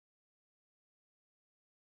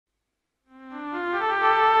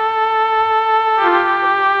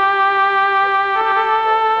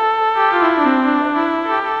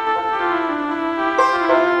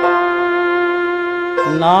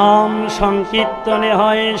नाम संकीर्तने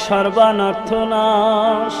हय सर्वानर्थ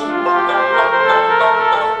नाश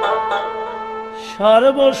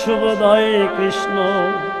सर्वशुभोदय कृष्ण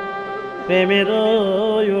प्रेमेर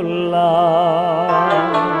उल्लास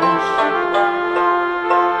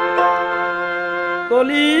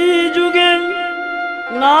कलिजुगे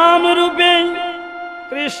नाम रूपे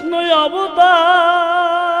कृष्ण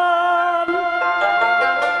अवतार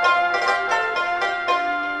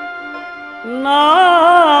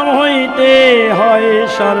नाम हईते हय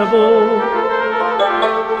सर्व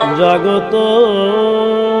जगत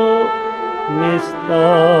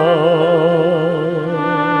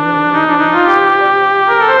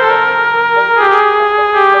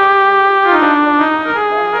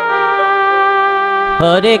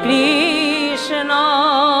हरे कृष्ण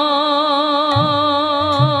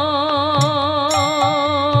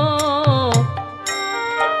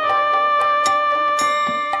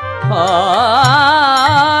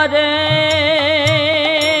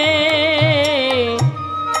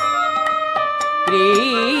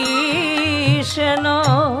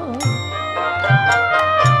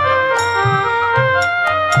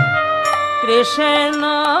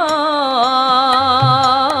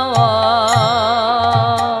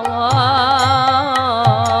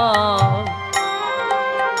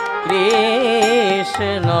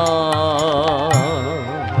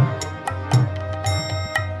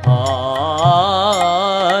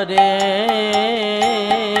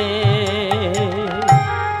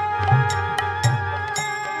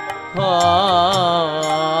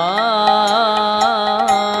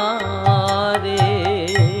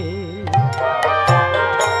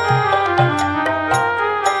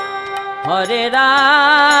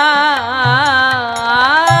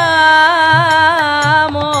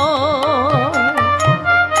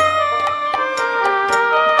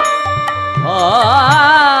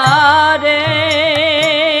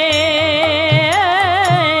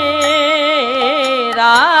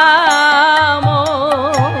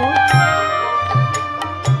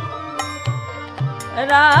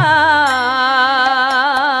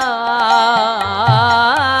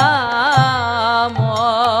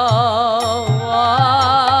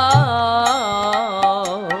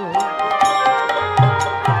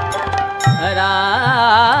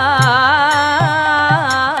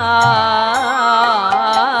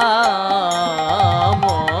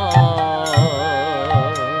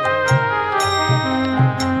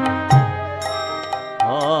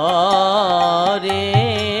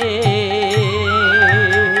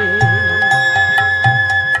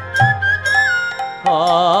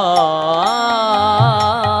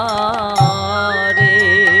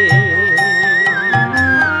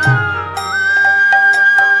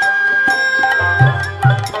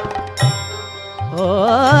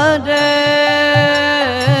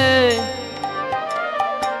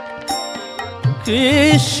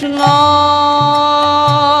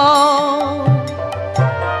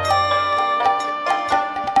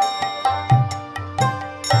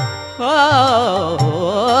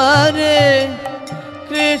हरे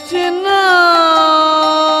कृष्ण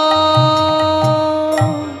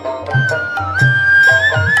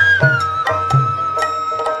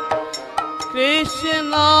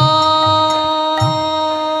कृष्ण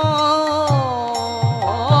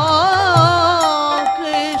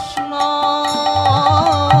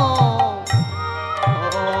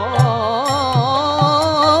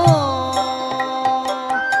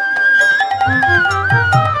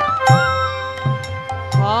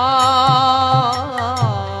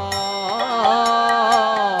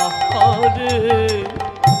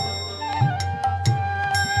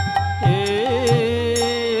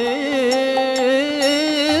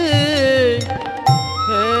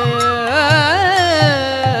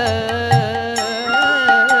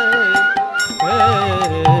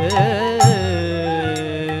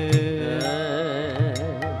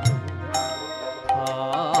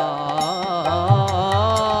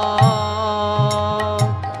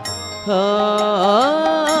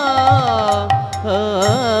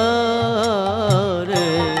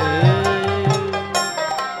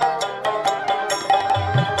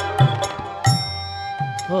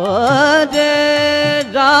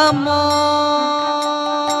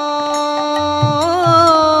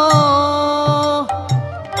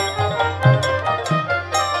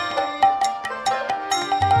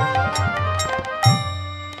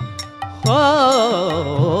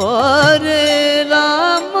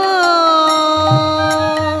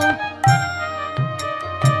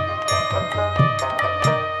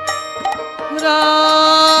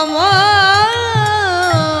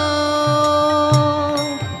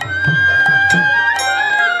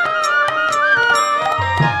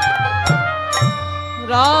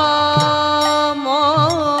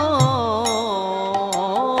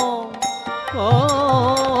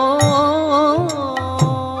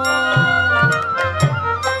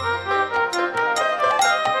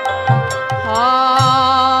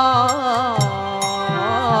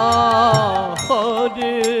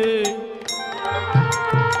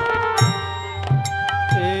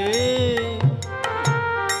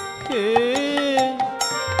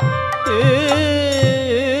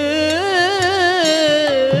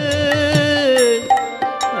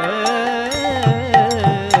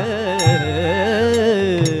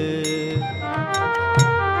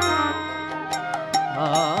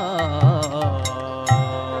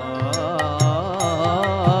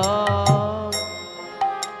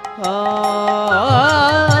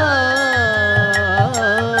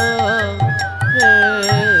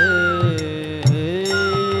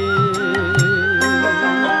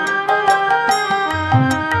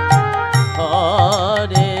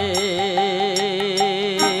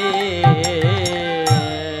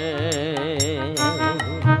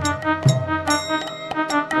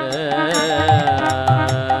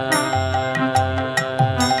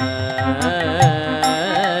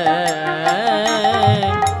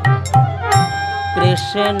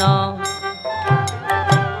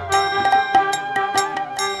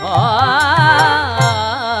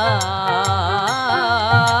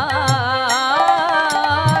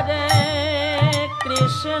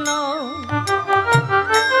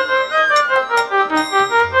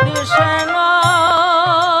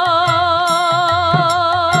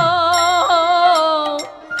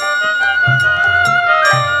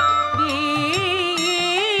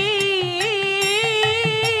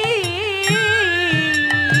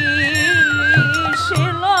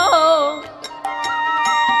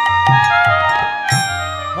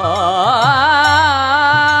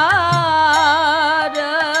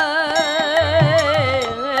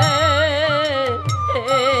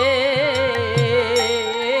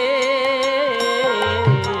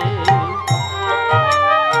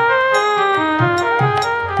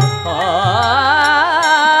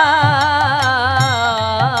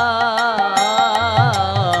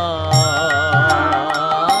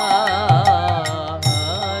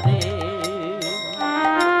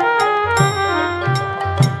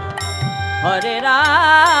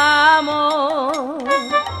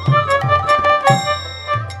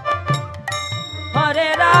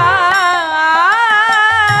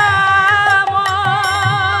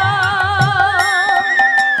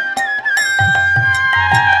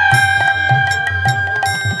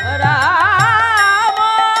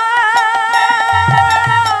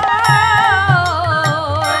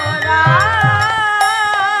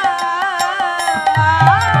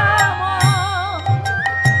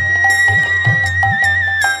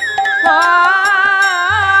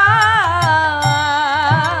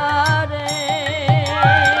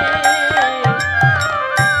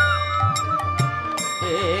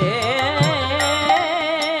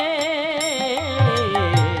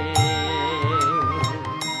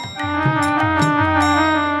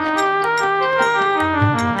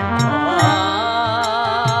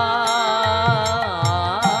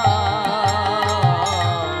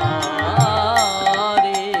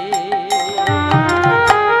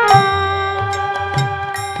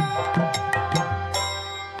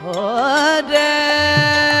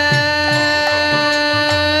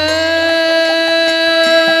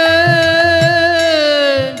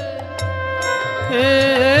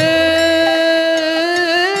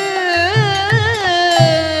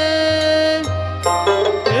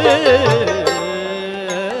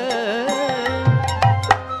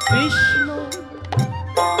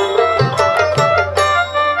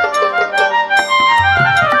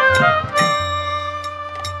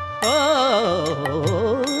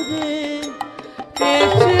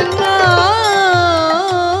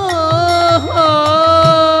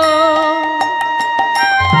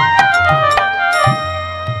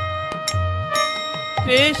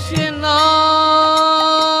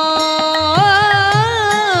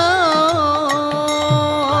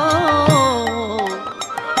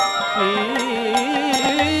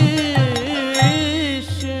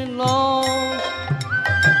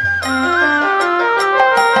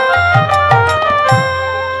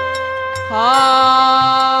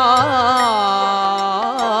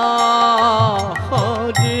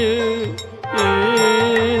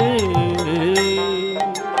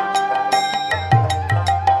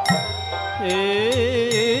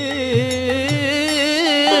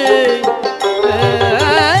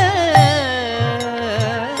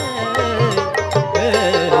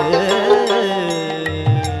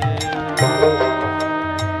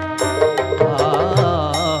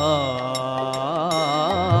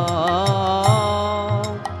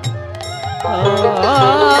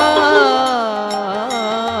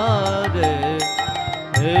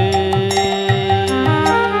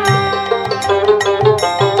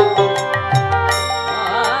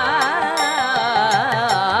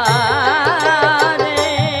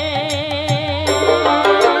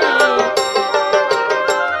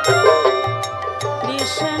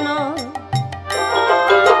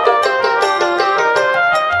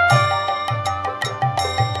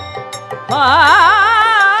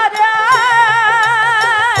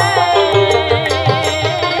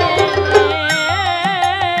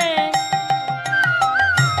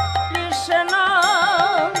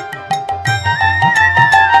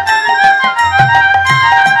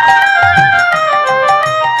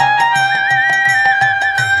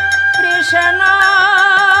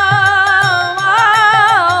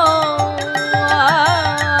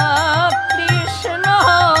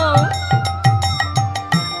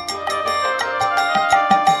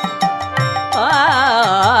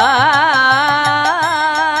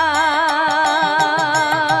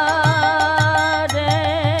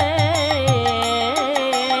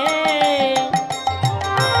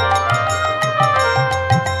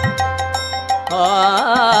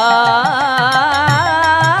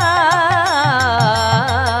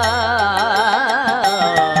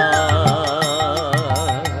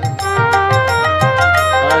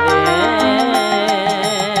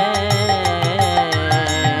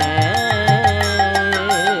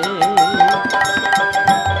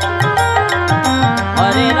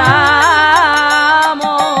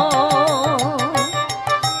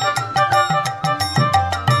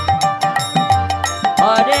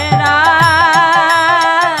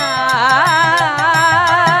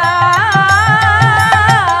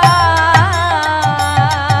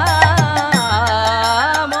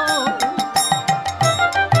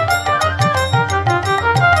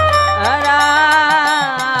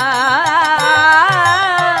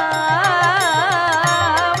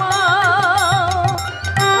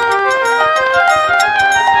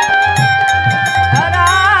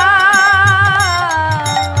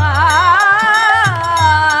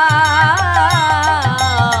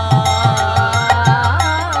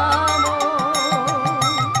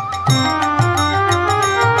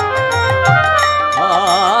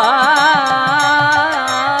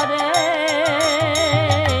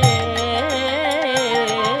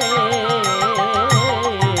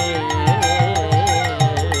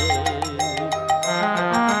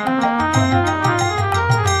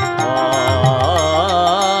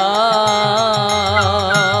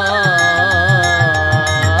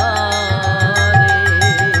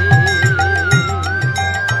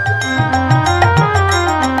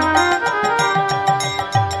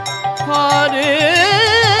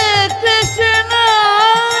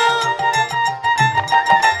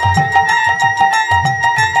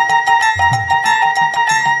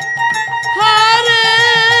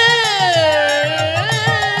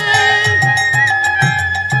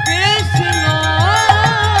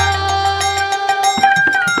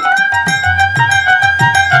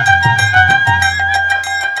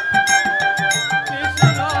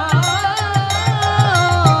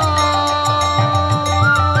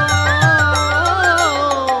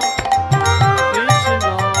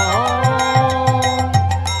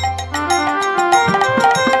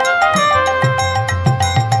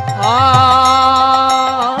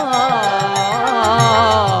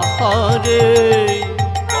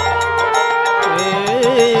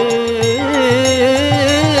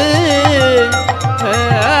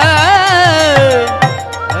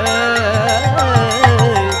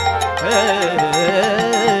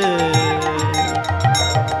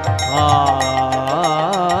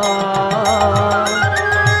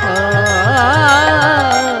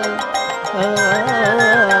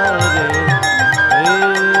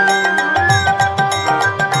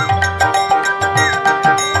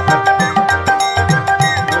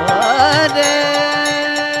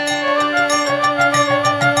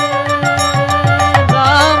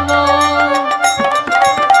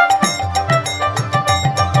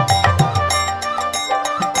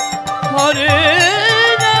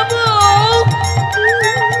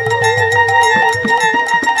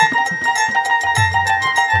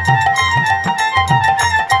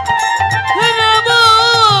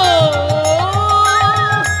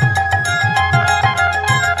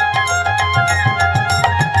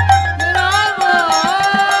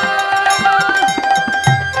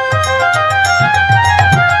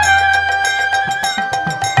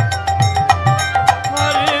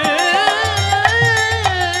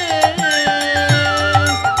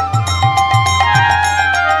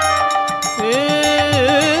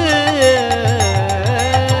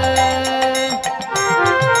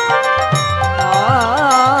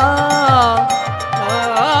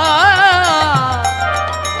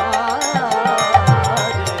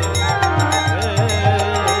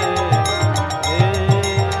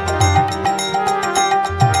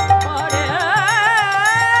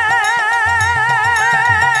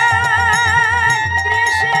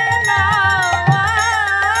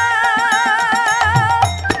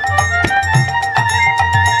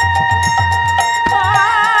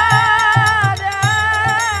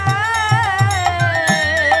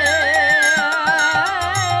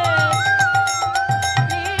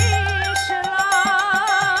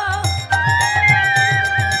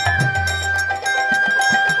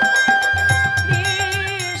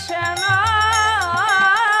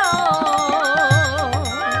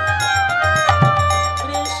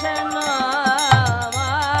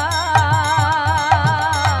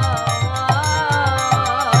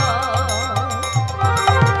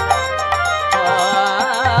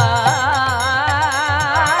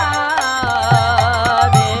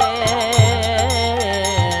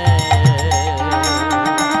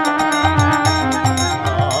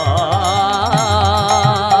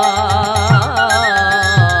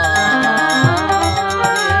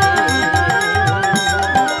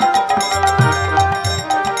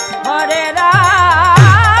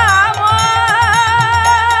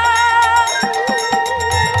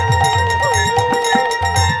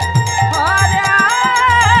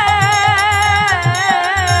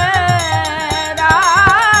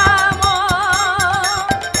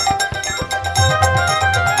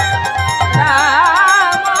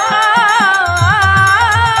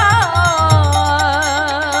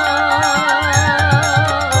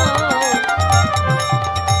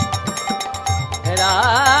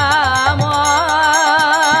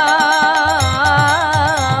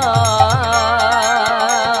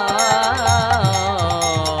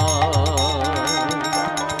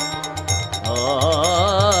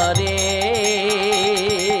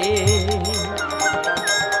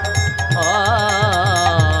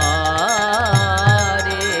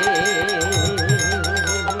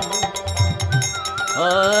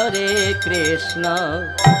হরে কৃষ্ণ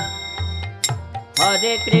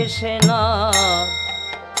হরে কৃষ্ণ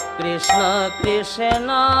কৃষ্ণ কৃষ্ণ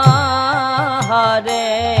হরে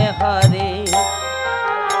হরে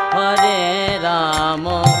হরে রাম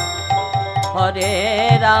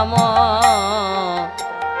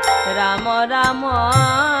রাম রাম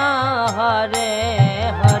হরে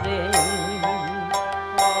হরে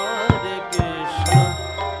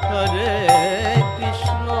হরে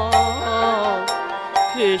কৃষ্ণ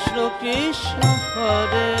কৃষ্ণ কৃষ্ণ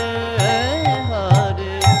হরে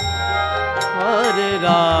হরে হরে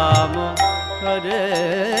রাম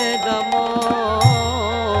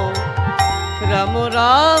রাম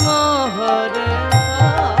রাম হরে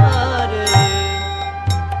হরে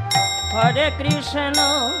হরে কৃষ্ণ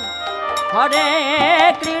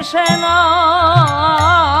কৃষ্ণ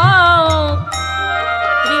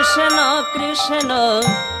কৃষ্ণ কৃষ্ণ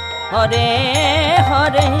হরে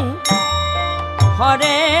হরে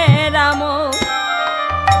হরে রাম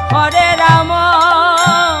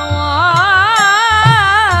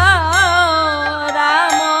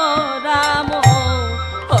রাম রাম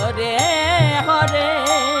হরে হরে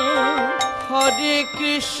হরে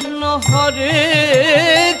কৃষ্ণ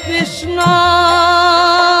কৃষ্ণ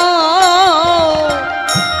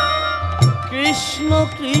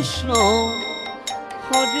কৃষ্ণ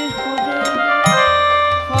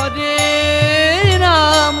হরে হরে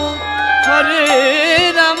হরে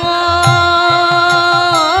রাম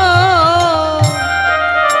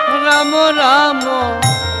রাম রাম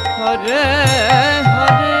হরে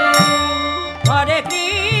হরে হরে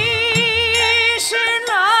কৃষ্ণ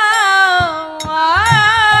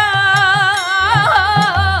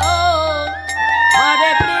হরে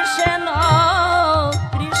কৃষ্ণ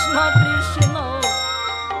কৃষ্ণ কৃষ্ণ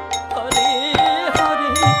হরে হরে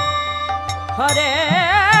হরে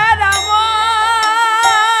রাম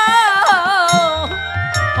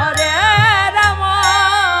হরে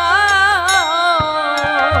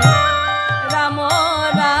রাম রাম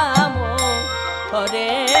রাম হরে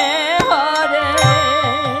হরে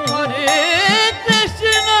হরে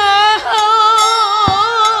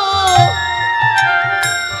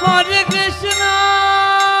কৃষ্ণ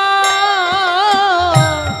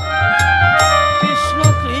কৃষ্ণ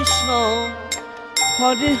কৃষ্ণ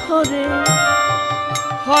হরে হরে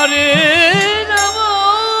হরে রাম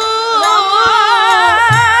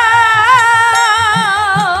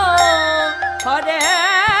হরে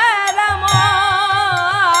রাম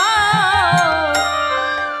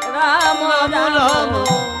রাম রাম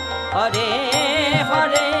হরে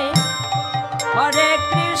হরে হরে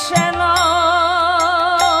কৃষ্ণ হরে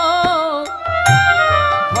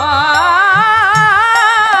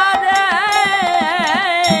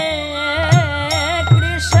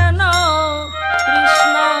কৃষ্ণ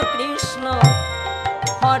কৃষ্ণ কৃষ্ণ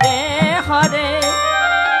হরে হরে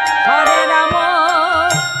হরে রাম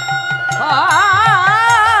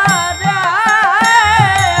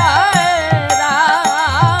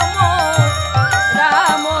হরে রাম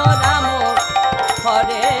রাম রাম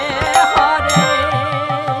হরে হরে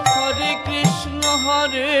হরে কৃষ্ণ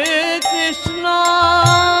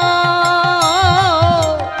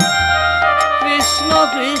কৃষ্ণ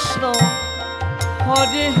কৃষ্ণ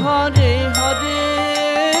হরে হরে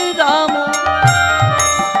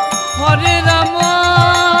হরে রাম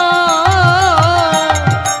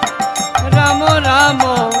রাম রাম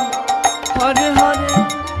হরে হরে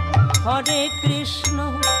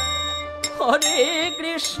হরে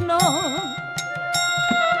কৃষ্ণ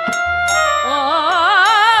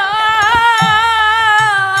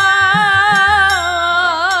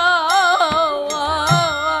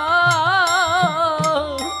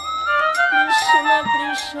কৃষ্ণ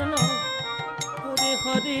কৃষ্ণ হরে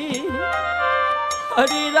হরে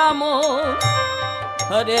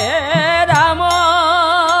হরে রাম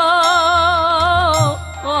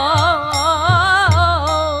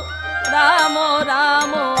রাম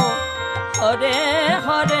রাম হরে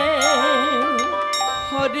হরে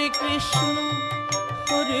হরে কৃষ্ণ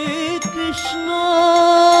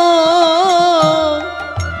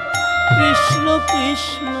কৃষ্ণ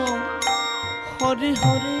কৃষ্ণ হরে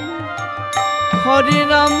হরে হরে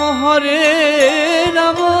রাম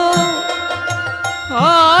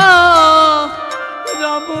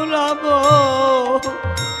রাম রাম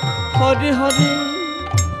হরে হরে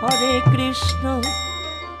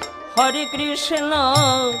হরে কৃষ্ণ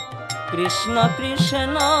কৃষ্ণ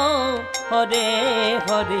কৃষ্ণ হরে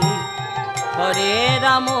হরে হরে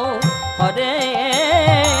রাম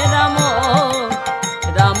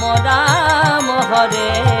রাম রাম হরে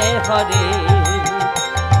হরে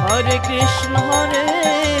হরে কৃষ্ণ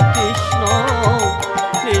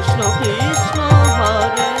কৃষ্ণ কৃষ্ণ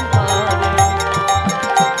হরে হরে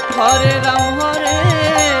হরে রাম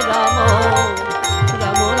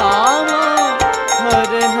রাম রাম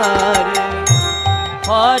হরে হরে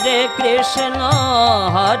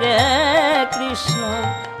হরে কৃষ্ণ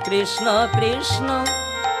কৃষ্ণ কৃষ্ণ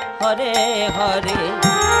হরে হরে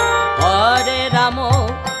হরে রাম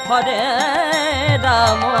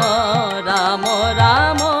রাম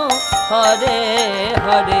রাম হরে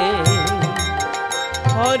হরে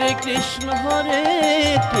হরে কৃষ্ণ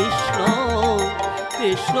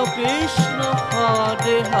কৃষ্ণ কৃষ্ণ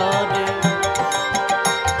হরে হরে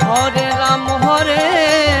হরে রাম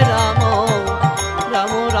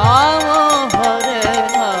রাম রাম হরে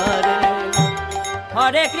হরে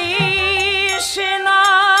হরে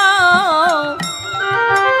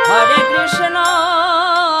কৃষ্ণ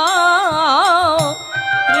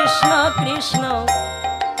কৃষ্ণ কৃষ্ণ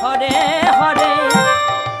হরে হরে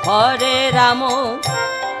হরে রাম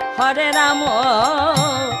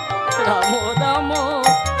রাম রাম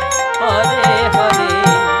হরে হরে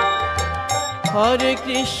হরে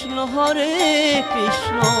কৃষ্ণ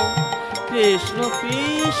কৃষ্ণ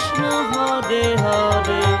কৃষ্ণ হরে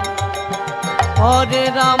হরে হরে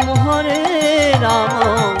রাম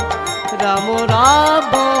রাম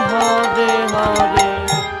রাম হরে হরে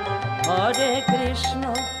হরে কৃষ্ণ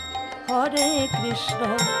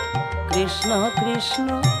কৃষ্ণ কৃষ্ণ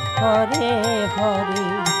হরে হরে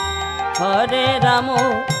হরে রাম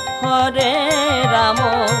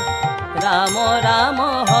রাম রাম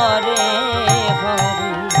হরে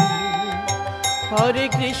হরে হরে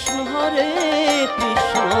কৃষ্ণ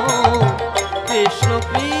কৃষ্ণ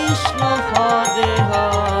কৃষ্ণ হরে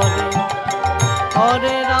হরে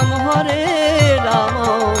হরে রাম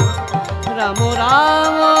রাম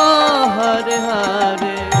রাম হরে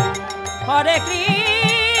হরে হরে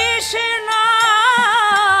কৃষ্ণ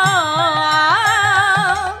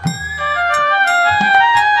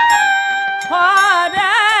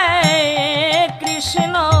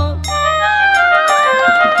হরে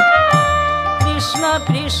কৃষ্ণ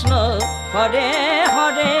কৃষ্ণ হরে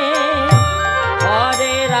হরে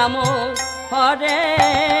হরে রাম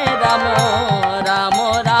রাম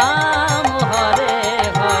রাম হরে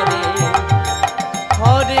হরে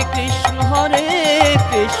হরে কৃষ্ণ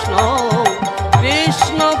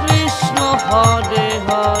কৃষ্ণ কৃষ্ণ হরে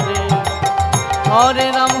হরে হরে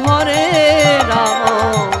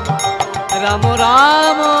রাম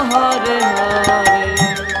রাম হরে হরে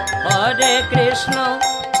হরে কৃষ্ণ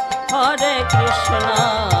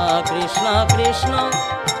কৃষ্ণ কৃষ্ণ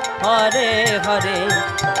হরে হরে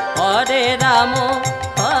হরে রাম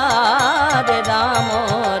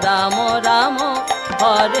রাম রাম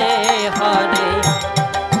হরে হরে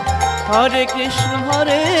হরে কৃষ্ণ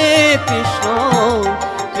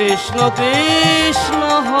কৃষ্ণ কৃষ্ণ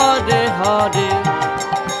হরে হরে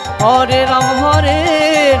হরে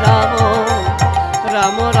রাম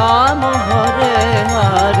রাম হরে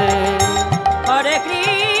হরে হরে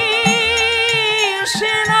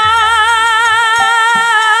কৃষ্ণ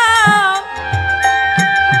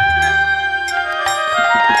হরে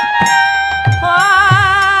কৃষ্ণ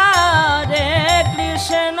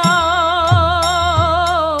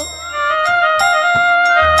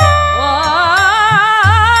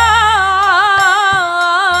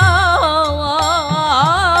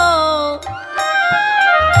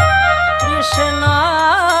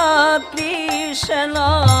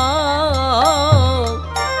কৃষ্ণ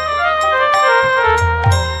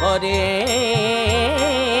হরে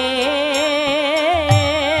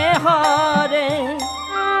হরে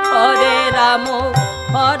হরে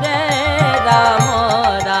রাম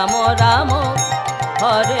রাম রাম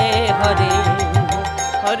হরে হরে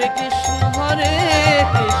হরে কৃষ্ণ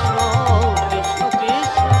কৃষ্ণ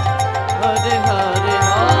কৃষ্ণ হরে হরে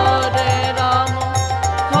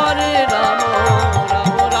হরে রাম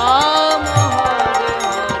রাম রাম হরে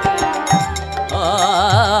হরে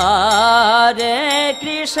হরে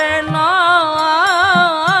কৃষ্ণ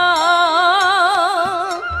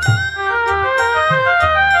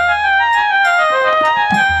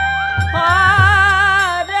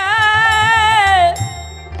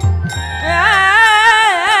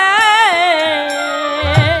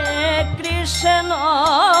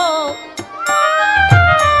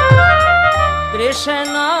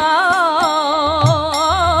কৃষ্ণ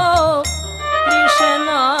কৃষ্ণ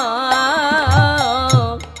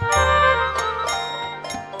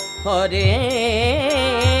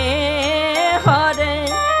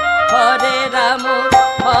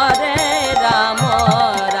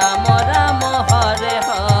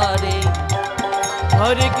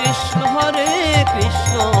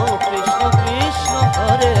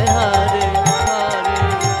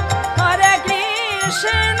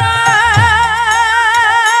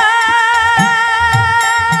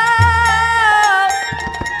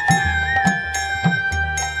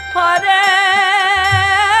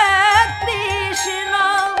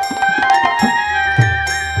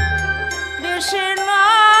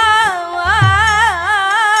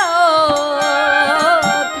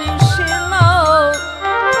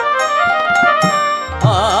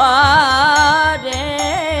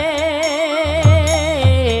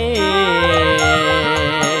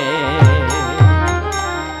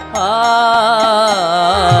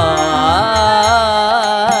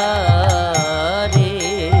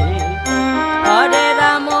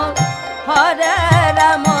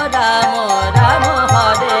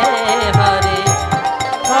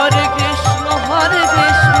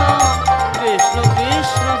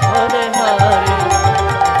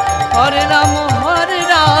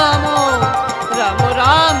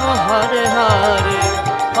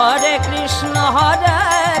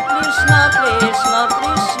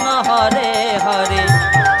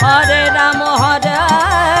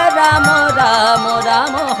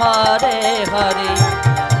হরে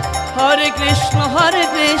হরে কৃষ্ণ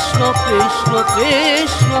কৃষ্ণ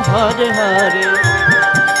কৃষ্ণ হরে হরে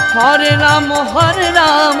হরে রাম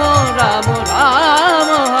রাম রাম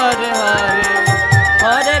হরে হরে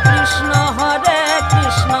হরে কৃষ্ণ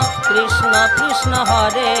কৃষ্ণ কৃষ্ণ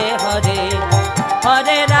হরে হরে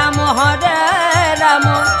হরে রাম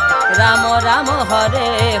রাম রাম হরে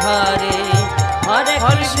হরে হরে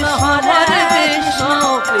কৃষ্ণ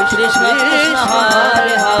কৃষ্ণ কৃষ্ণ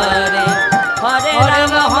হরে হরে হরে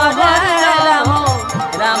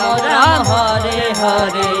রাম রাম হরে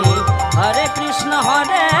হরে হরে কৃষ্ণ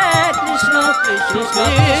কৃষ্ণ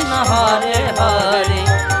কৃষ্ণ হরে হরে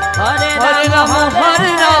হরে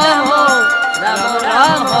রাম রাম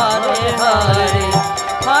রাম হরে হরে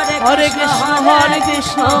হরে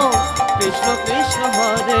কৃষ্ণ কৃষ্ণ কৃষ্ণ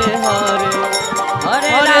হরে হরে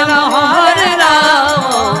হরে রাম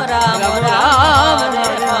রাম হরে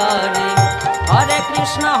হরে হরে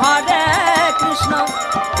কৃষ্ণ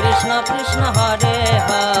কৃষ্ণ কৃষ্ণ হরে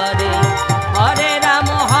হরে হরে রাম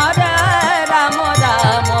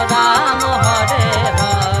রাম হরে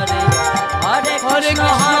হরে হরে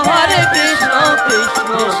হরে কৃষ্ণ কৃষ্ণ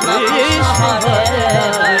কৃষ্ণ কৃষ্ণ হরে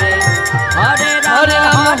হরে